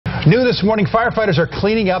New this morning, firefighters are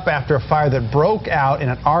cleaning up after a fire that broke out in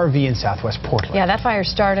an RV in southwest Portland. Yeah, that fire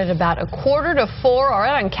started about 3:45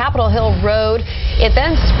 right on Capitol Hill Road. It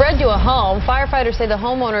then spread to a home. Firefighters say the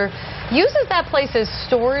homeowner uses that place as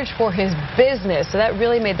storage for his business. So that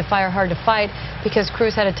really made the fire hard to fight because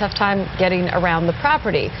crews had a tough time getting around the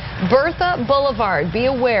property. Bertha Boulevard, be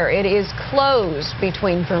aware, it is closed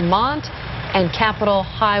between Vermont and Capitol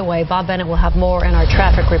Highway. Bob Bennett will have more in our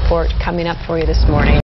traffic report coming up for you this morning.